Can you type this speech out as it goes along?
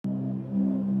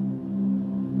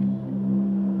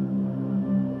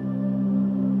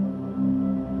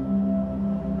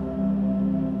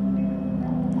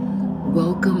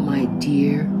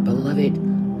dear, beloved,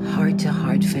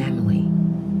 heart-to-heart family.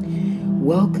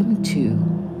 Welcome to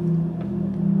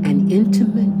an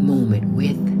intimate moment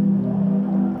with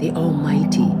the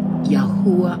Almighty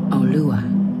Yahuwah Olua,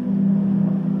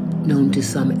 known to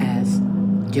some as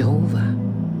Jehovah,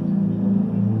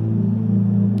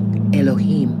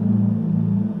 Elohim,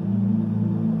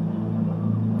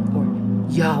 or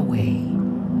Yahweh,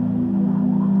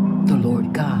 the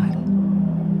Lord God.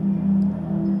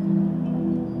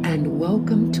 And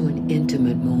welcome to an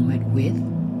intimate moment with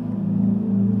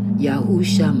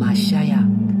Yahusha Mashiach,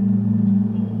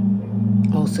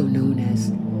 also known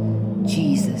as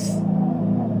Jesus,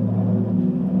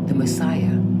 the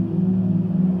Messiah,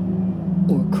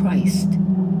 or Christ,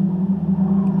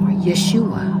 or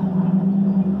Yeshua,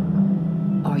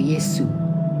 or Yesu,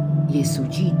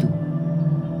 Yesujitu.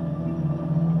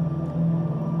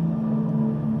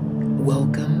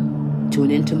 Welcome to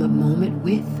an intimate moment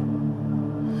with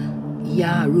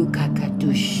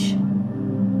Yarukakadush,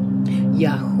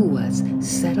 Yahuwah's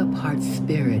set-apart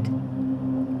spirit,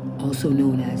 also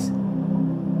known as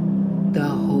the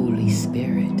Holy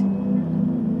Spirit.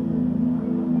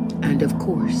 And of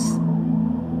course,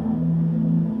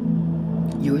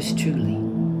 yours truly,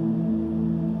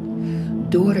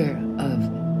 daughter of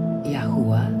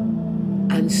Yahuwah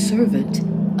and servant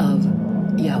of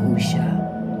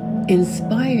Yahusha,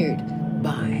 inspired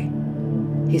by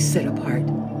his set-apart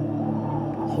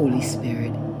Holy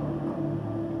Spirit,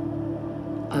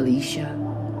 Alicia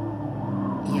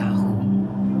Yahu.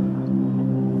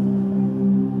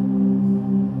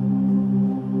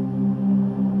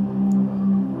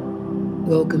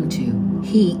 Welcome to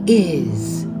He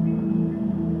Is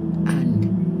and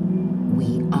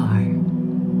We Are.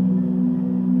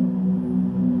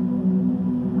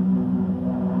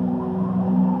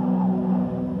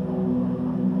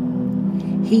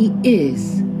 He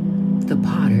is the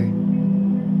potter.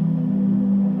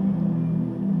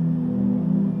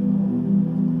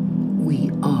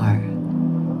 We are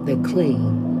the clay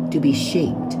to be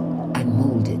shaped and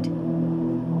molded.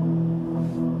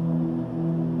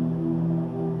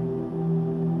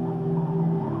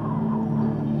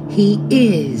 He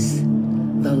is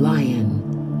the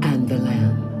lion and the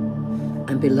lamb.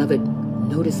 And beloved,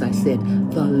 notice I said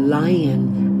the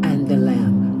lion and the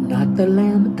lamb, not the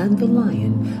lamb and the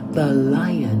lion, the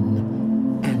lion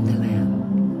and the lamb.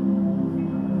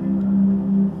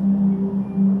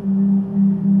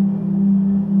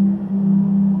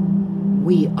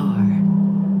 We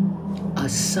are a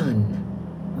son,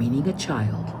 meaning a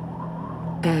child,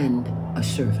 and a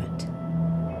servant.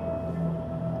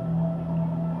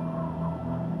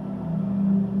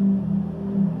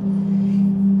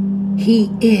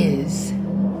 He is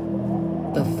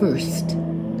the first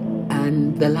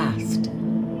and the last.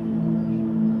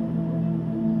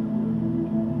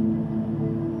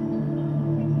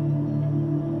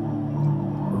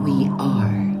 We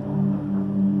are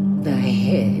the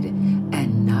head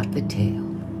and not the tail.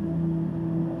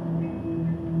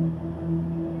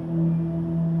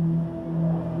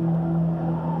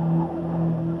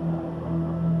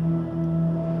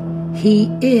 He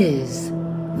is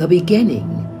the beginning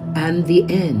and the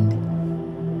end.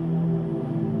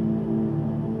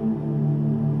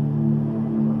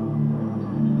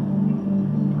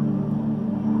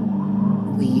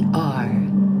 We are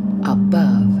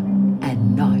above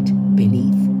and not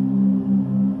beneath.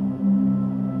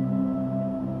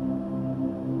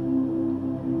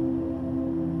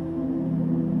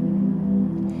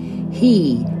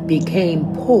 He became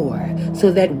poor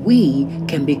so that we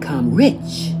can become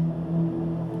rich.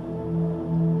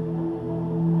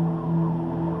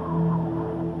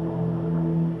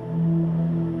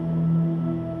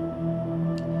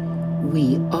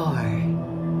 We are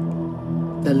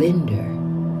the lender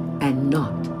and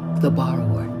not the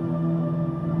borrower.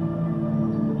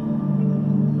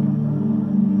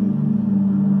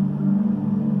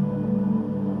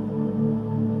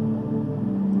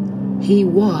 He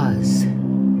was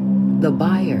the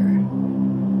buyer,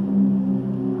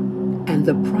 and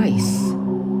the price,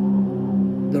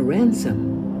 the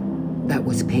ransom that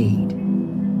was paid.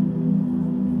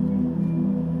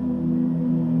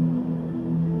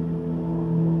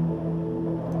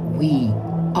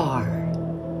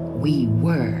 We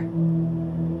were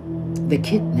the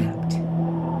kidnapped,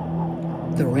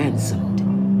 the ransomed.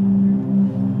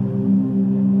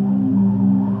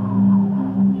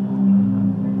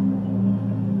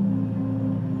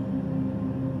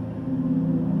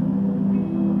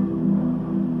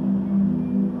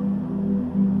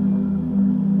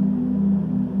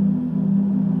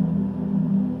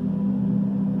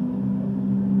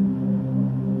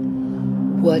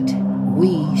 What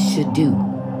we should do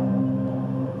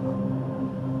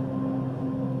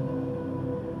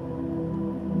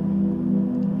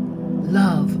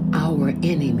love our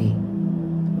enemy,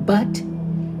 but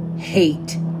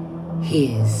hate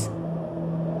his.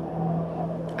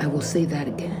 I will say that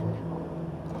again.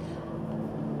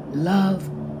 Love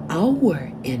our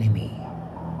enemy,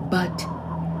 but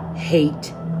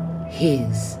hate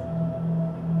his.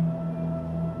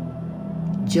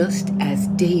 Just as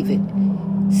David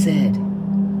said,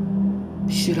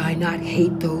 should I not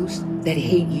hate those that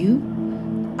hate you?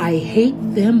 I hate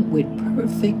them with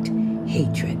perfect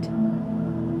hatred.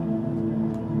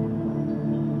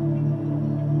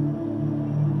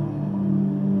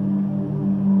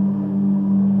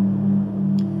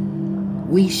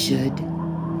 We should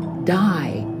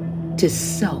die to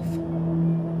self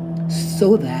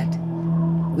so that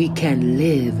we can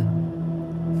live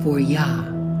for Yah,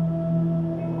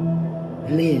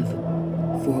 live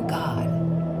for God.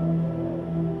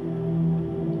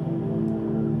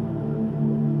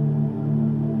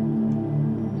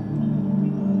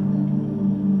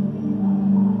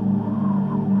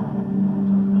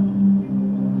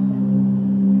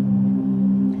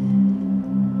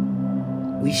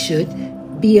 We should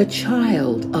be a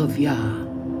child of Yah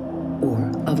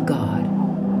or of God,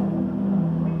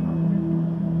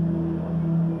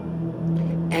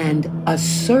 and a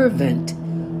servant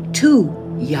to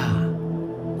Yah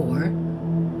or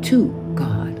to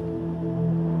God.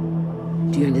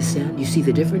 Do you understand? You see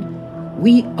the difference?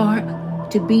 We are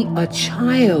to be a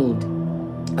child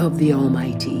of the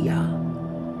Almighty Yah,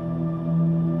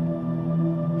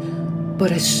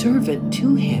 but a servant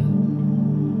to Him,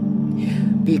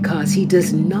 because He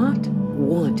does not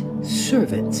want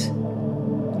servants.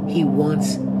 He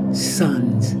wants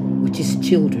sons, which is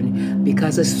children,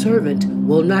 because a servant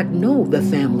will not know the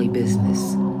family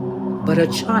business, but a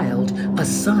child, a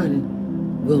son,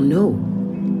 will know.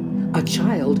 A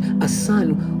child, a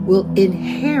son, will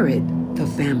inherit the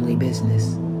family business,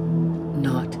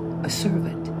 not a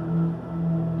servant.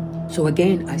 So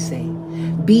again, I say,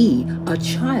 be a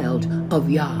child of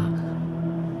Yah.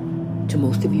 To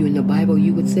most of you in the Bible,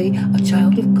 you would say a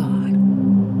child of God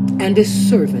and a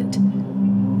servant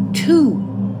to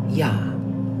Yah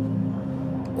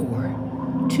or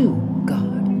to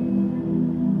God.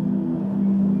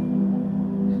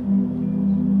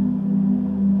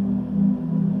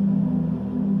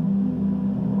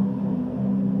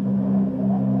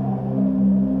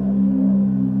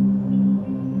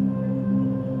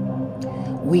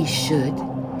 We should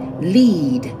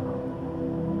lead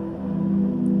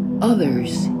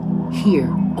others here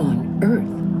on earth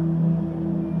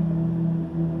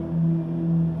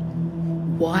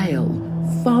while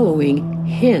following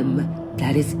Him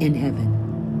that is in heaven.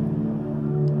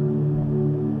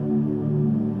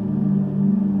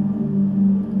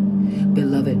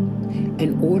 Beloved,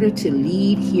 in order to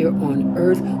lead here on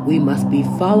earth, we must be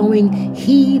following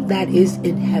He that is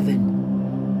in heaven.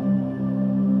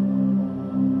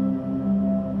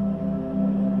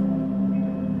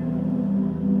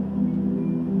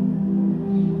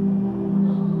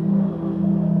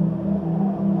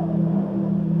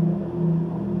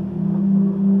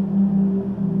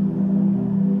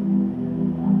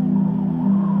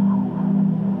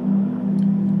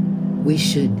 We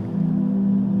should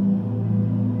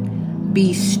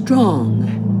be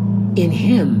strong in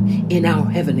Him, in our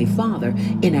Heavenly Father,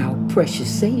 in our precious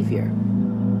Savior,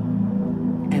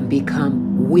 and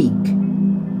become weak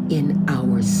in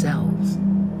ourselves.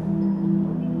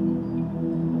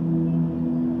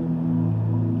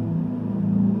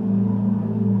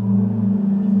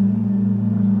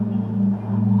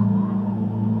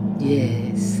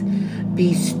 Yes,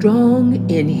 be strong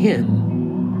in Him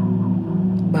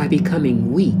by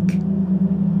becoming weak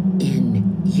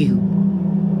in you.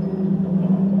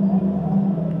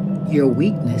 Your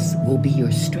weakness will be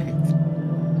your strength.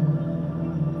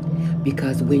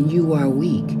 Because when you are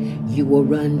weak, you will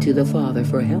run to the Father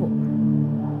for help.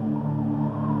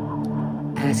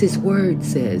 As His word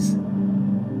says,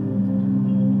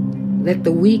 let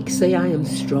the weak say, I am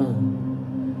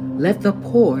strong. Let the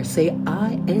poor say,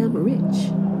 I am rich.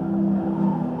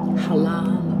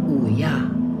 Hallelujah.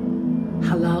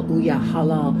 Hallelujah,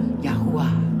 halal Yahuwah.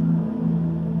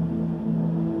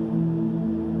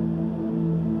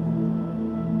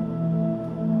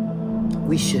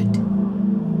 We should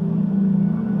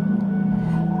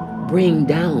bring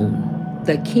down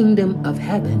the kingdom of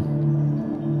heaven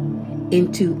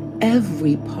into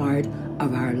every part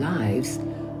of our lives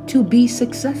to be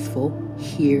successful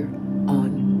here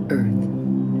on earth.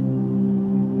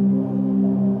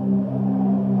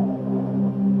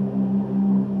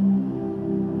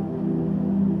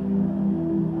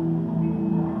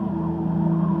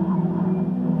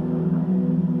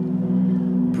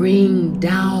 Bring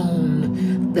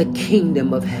down the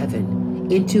kingdom of heaven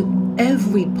into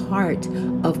every part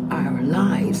of our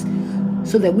lives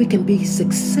so that we can be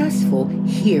successful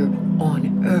here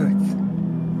on earth.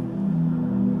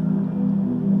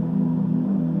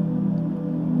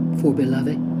 For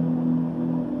beloved,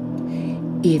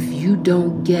 if you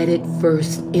don't get it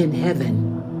first in heaven,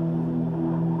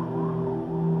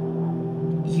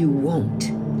 you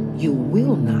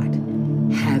will not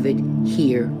have it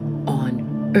here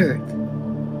on earth.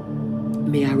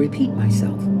 May I repeat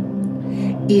myself?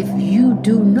 If you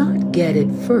do not get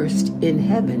it first in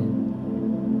heaven,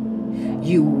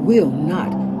 you will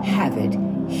not have it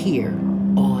here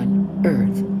on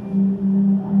earth.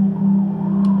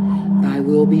 Thy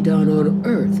will be done on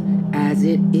earth as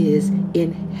it is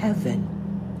in heaven.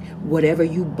 Whatever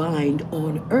you bind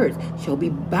on earth shall be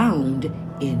bound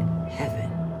in heaven.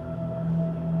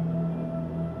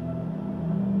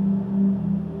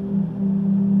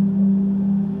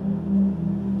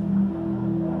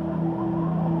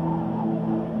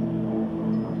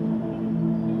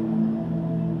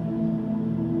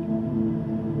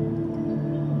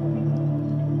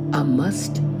 A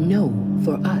must know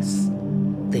for us,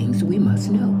 things we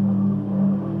must know.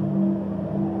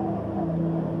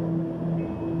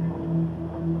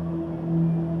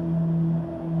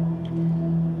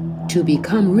 To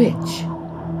become rich,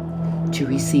 to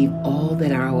receive all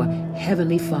that our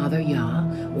Heavenly Father Yah,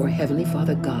 or Heavenly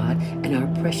Father God, and our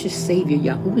precious Savior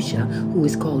Yahusha, who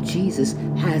is called Jesus,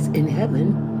 has in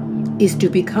heaven, is to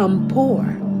become poor.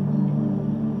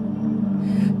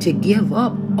 To give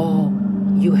up all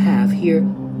you have here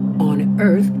on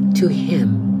earth to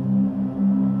Him,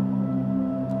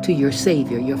 to your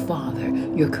Savior, your Father,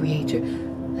 your Creator.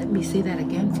 Let me say that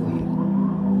again for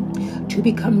you. To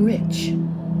become rich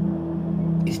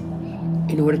is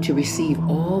in order to receive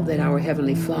all that our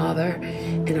Heavenly Father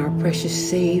and our precious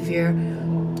Savior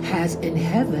has in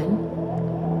heaven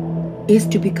is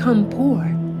to become poor.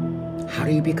 How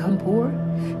do you become poor?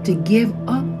 To give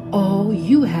up all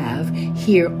you have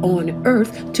here on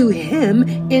earth to Him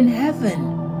in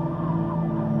heaven.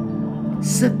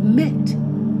 Submit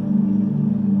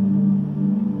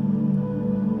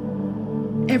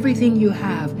everything you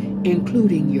have,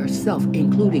 including yourself,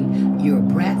 including your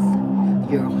breath,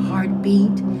 your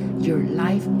heartbeat, your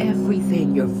life,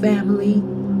 everything, your family,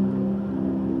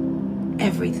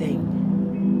 everything.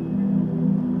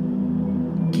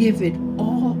 Give it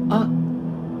all up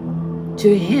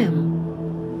to Him.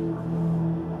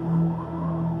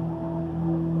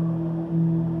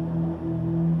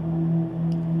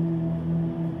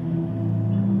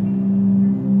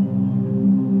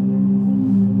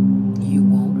 You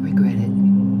won't regret it.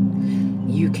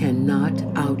 You cannot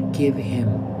outgive Him.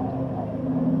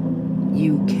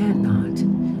 You cannot,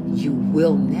 you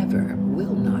will never,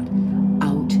 will not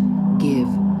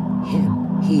outgive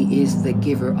Him. He is the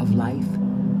giver of life.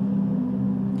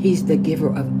 He's the giver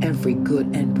of every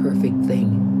good and perfect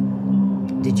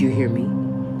thing. Did you hear me?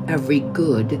 Every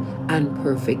good and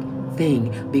perfect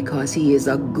thing, because He is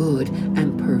a good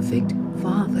and perfect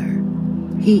Father.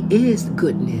 He is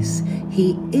goodness.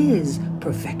 He is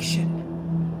perfection.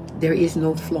 There is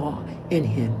no flaw in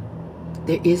Him.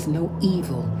 There is no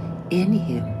evil in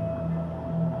Him.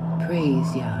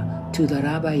 Praise Yah.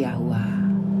 Tudaraba Yahweh.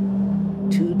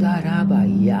 Tudaraba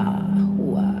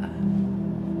Yahweh.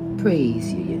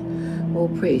 Praise you. Oh,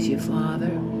 praise you, Father.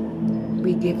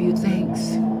 We give you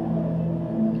thanks.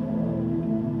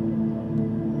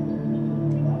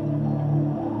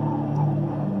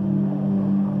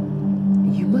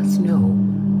 You must know,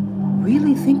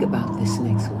 really think about this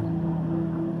next one.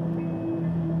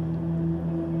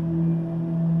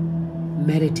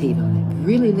 Meditate on it.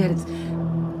 Really let it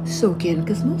soak in,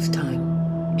 because most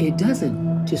time it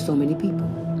doesn't to so many people.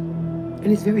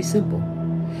 And it's very simple.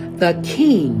 The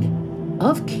King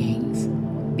of Kings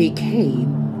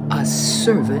became a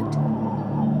servant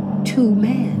to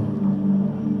man.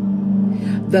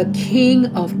 The King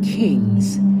of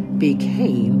Kings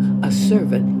became a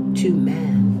servant to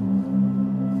man.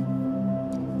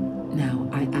 Now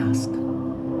I ask,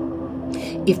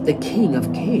 if the King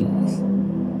of Kings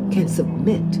can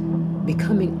submit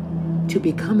to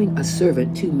becoming a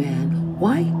servant to man,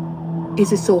 why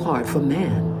is it so hard for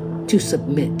man to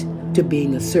submit to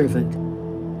being a servant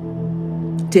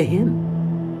to Him?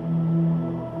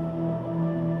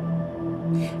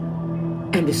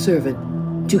 And a servant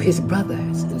to his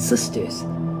brothers and sisters.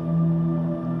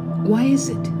 Why is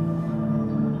it?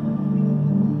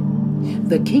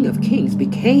 The King of Kings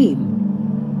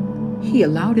He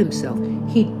allowed Himself,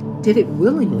 He did it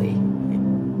willingly,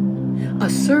 a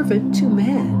servant to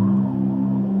man.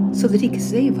 so that he can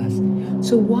save us.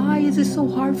 So why is it so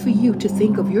hard for you to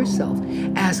think of yourself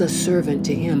as a servant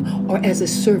to him or as a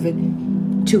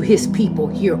servant to his people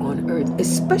here on earth,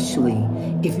 especially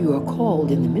if you are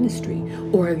called in the ministry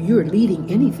or if you're leading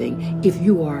anything, if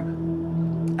you are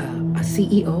a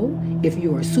CEO, if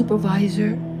you're a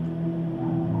supervisor,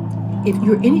 if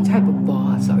you're any type of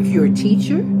boss, or if you're a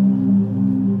teacher,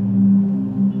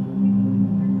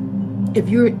 if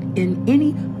you're in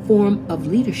any form of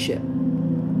leadership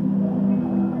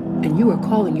and you are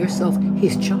calling yourself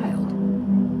his child,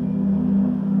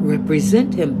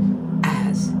 represent him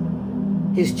as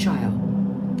his child.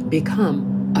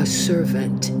 Become a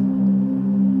servant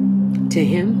to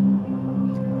him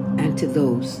and to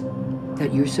those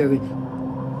that you're serving,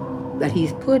 that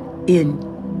he's put in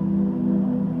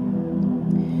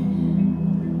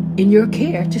your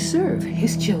care to serve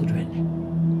his children.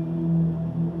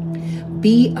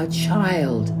 Be a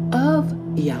child of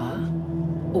Yah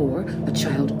or a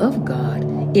child of God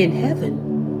in heaven,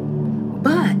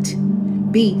 but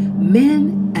be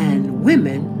men and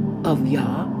women of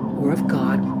Yah or of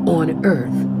God on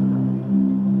earth.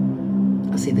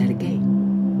 I'll say that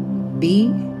again.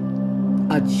 Be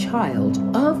a child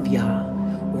of Yah,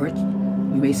 or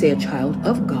you may say a child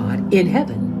of God in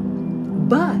heaven,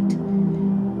 but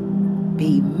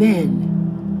be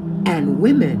men and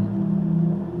women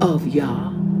of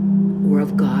Yah or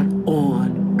of God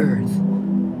on earth.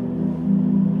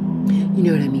 You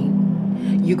know what I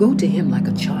mean? You go to him like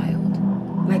a child,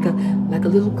 like a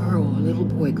little girl, a little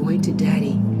boy going to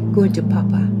daddy, going to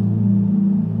papa.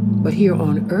 But here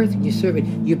on earth, you're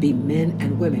serving, you be men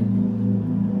and women,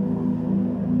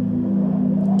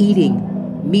 eating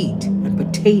meat and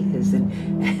potatoes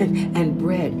and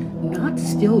bread, not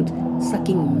still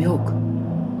sucking milk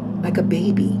like a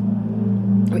baby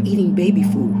or eating baby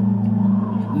food.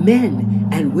 Men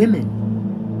and women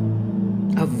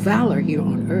of valor here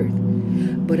on earth,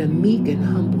 but a meek and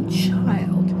humble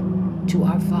child to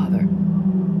our Father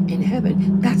in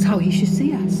heaven. That's how he should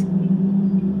see us.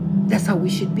 That's how we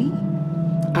should be.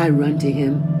 I run to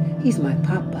him. He's my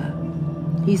papa.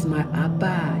 He's my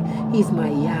abba. He's my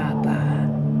yaba.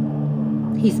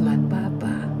 He's my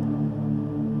papa.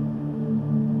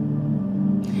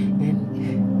 And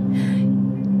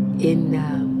in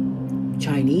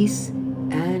Chinese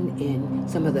and in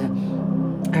some of the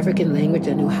African language,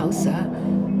 I know Hausa,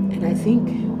 and I think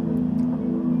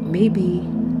maybe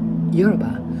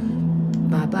Yoruba,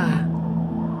 Baba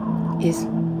is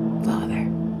father.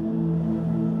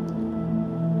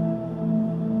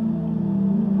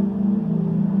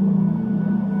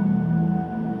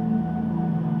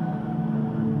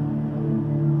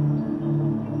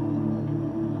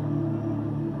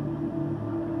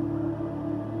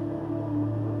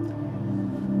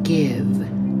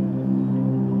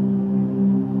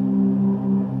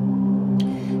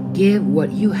 Give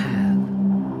what you have,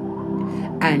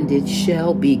 and it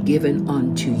shall be given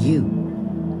unto you.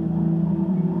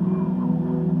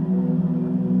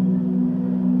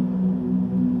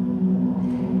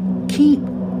 Keep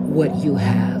what you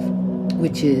have,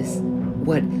 which is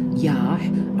what Yah,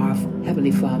 our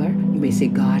Heavenly Father, you may say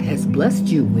God, has blessed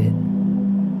you with,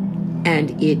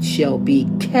 and it shall be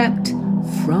kept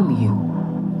from you.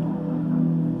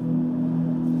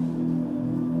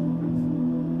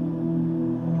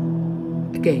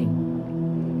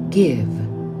 Again, give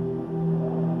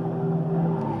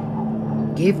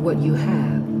what you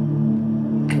have,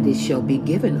 and it shall be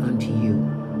given unto you.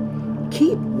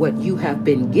 Keep what you have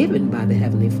been given by the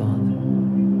Heavenly Father,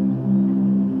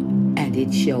 and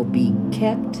it shall be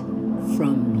kept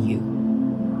from you.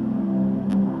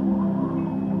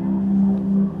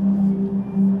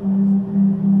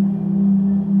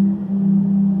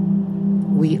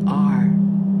 We are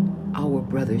our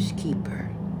brother's keeper.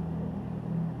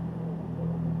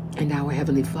 And our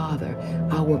Heavenly Father,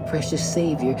 our precious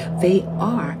Savior, they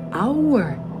are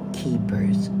our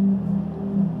keepers.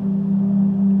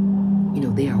 You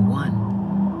know, they are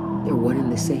one. They're one and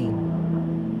the same.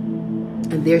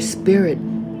 And their spirit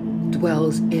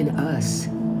dwells in us.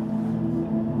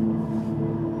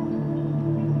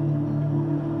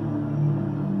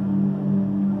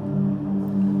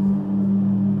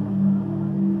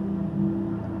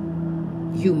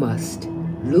 You must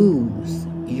lose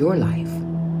your life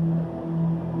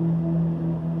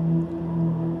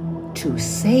to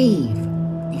save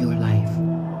your life.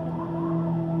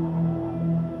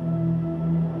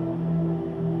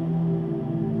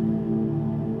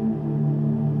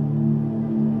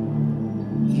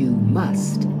 You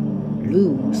must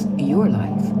lose your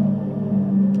life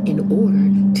in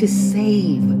order to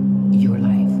save your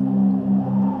life.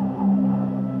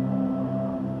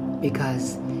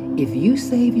 Because If you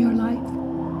save your life,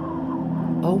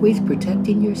 always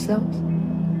protecting yourself,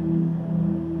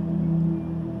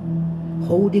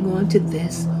 holding on to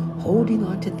this, holding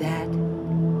on to that,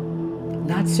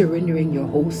 not surrendering your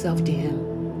whole self to Him,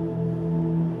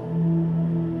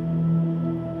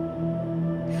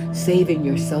 saving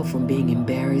yourself from being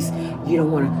embarrassed. You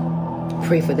don't want to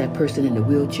pray for that person in the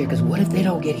wheelchair because what if they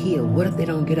don't get healed? What if they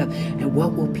don't get up? And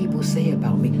what will people say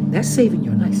about me? That's saving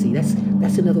your life. See, that's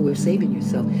another way of saving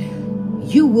yourself.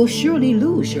 You will surely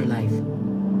lose your life.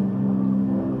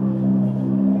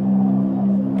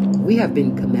 We have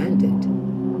been commanded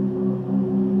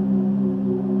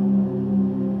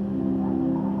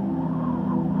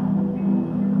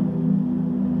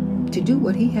to do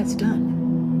what He has done.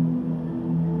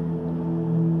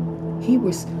 He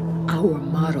was our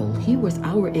model. He was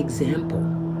our example.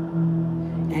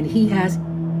 And He has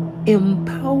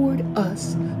empowered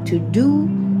us to do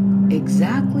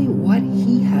exactly what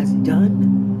He has done.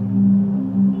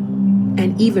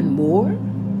 And even more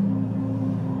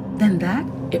than that.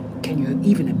 Can you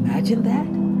even imagine that?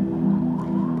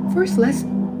 First, let's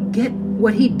get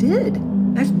what He did.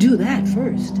 Let's do that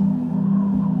first.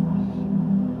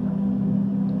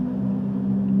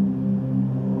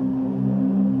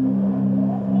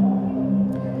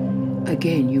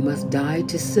 Again, you must die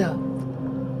to self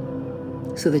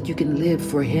so that you can live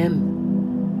for Him.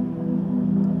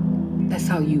 That's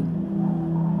how you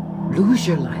lose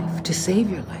your life, to save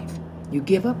your life. You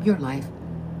give up your life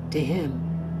to Him.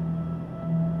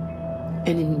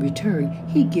 And in return,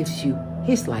 He gives you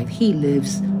His life. He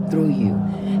lives through you.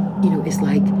 You know, it's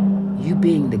like you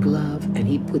being the glove and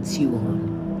He puts you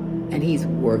on. And He's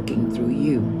working through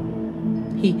you.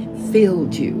 He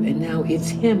filled you, and now it's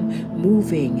Him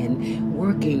moving and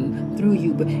working through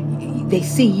you. But they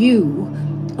see you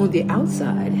on the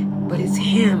outside, but it's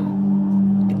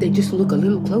Him. If they just look a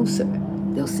little closer,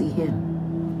 they'll see Him.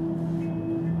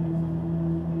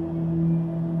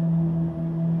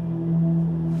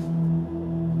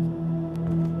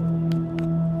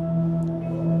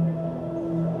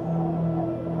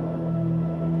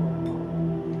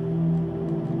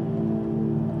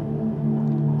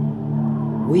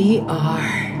 We are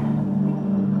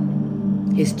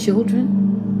His children,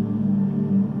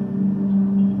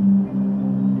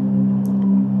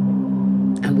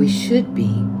 and we should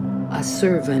be a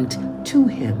servant to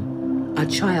Him, a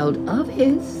child of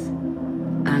His,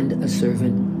 and a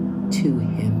servant to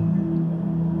Him.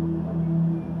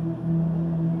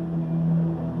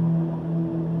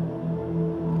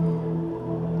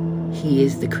 He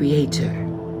is the Creator.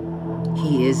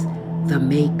 He is the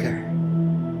Maker.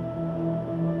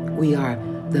 We are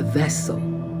the vessel.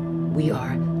 We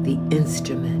are the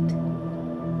instrument.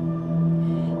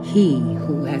 He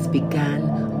who has begun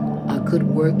a good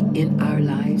work in our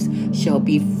lives shall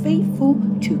be faithful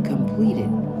to complete it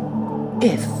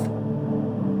if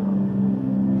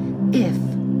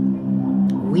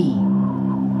we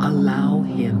allow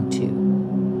Him to.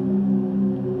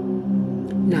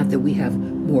 Not that we have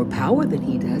more power than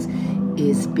He does.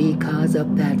 It's because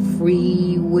of that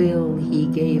free will He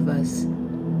gave us.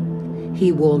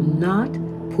 He will not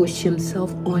push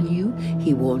Himself on you.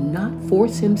 He will not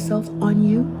force Himself on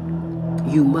you.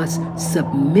 You must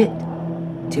submit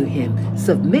to Him.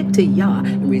 Submit to Yah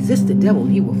and resist the devil,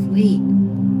 and he will flee.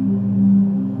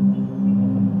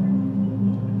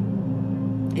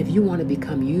 If you want to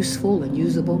become useful and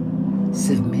usable,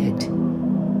 submit.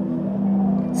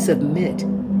 Submit.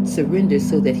 Surrender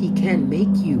so that He can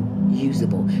make you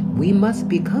usable. We must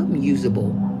become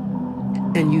usable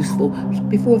and useful.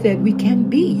 Before that, we can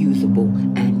be usable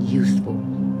and useful.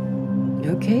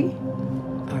 Okay?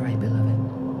 All right, beloved.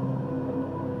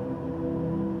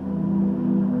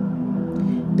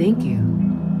 Thank you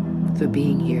for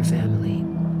being here, family.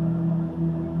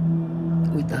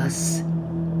 With us,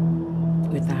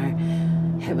 with our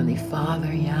Heavenly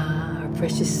Father, Yah, our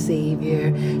precious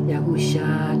Savior,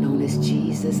 Yahusha, known as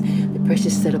Jesus, the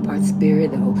precious set-apart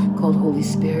Spirit, called Holy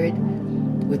Spirit,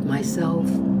 with myself,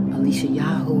 Alicia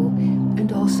Yahoo,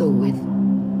 and also with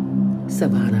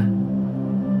Savannah.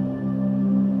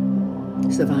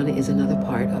 Savannah is another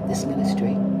part of this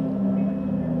ministry,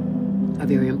 a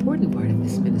very important part of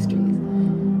this ministry.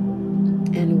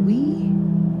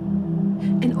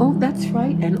 And oh, that's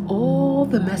right, and all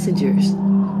the messengers,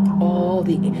 all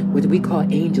the, what we call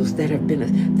angels that have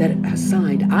been, that are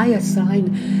assigned. I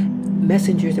assign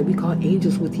messengers that we call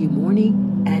angels with you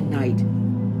morning and night.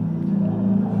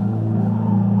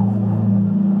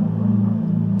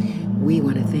 We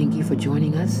want to thank you for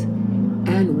joining us,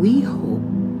 and we hope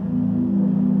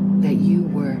that you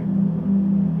were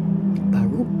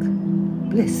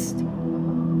blessed,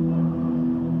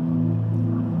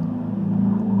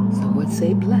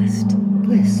 say blessed.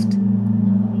 Blessed.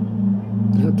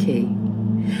 Okay.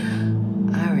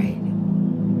 All right.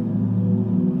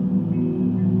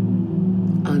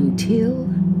 Until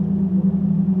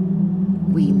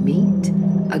we meet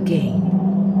again.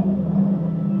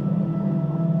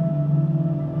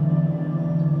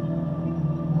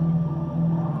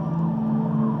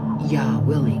 Yah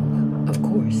willing, of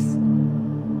course.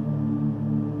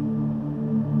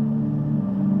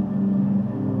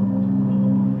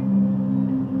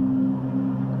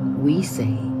 We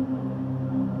say,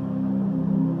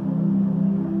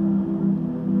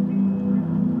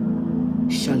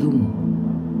 Shalom.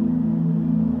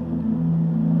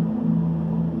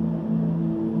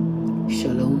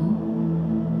 Shalom.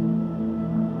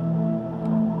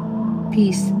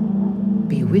 Peace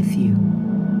be with you.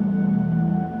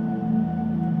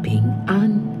 Ping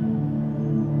An.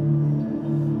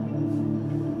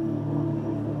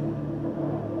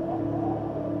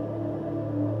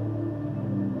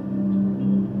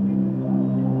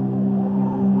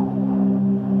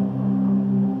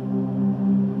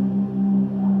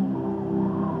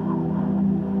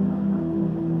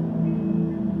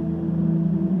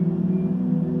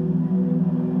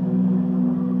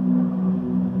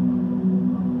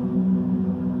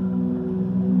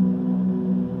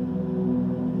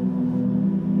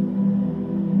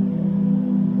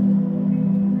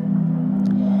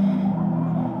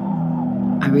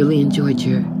 I really enjoyed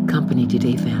your company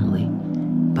today, family.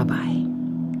 Bye-bye.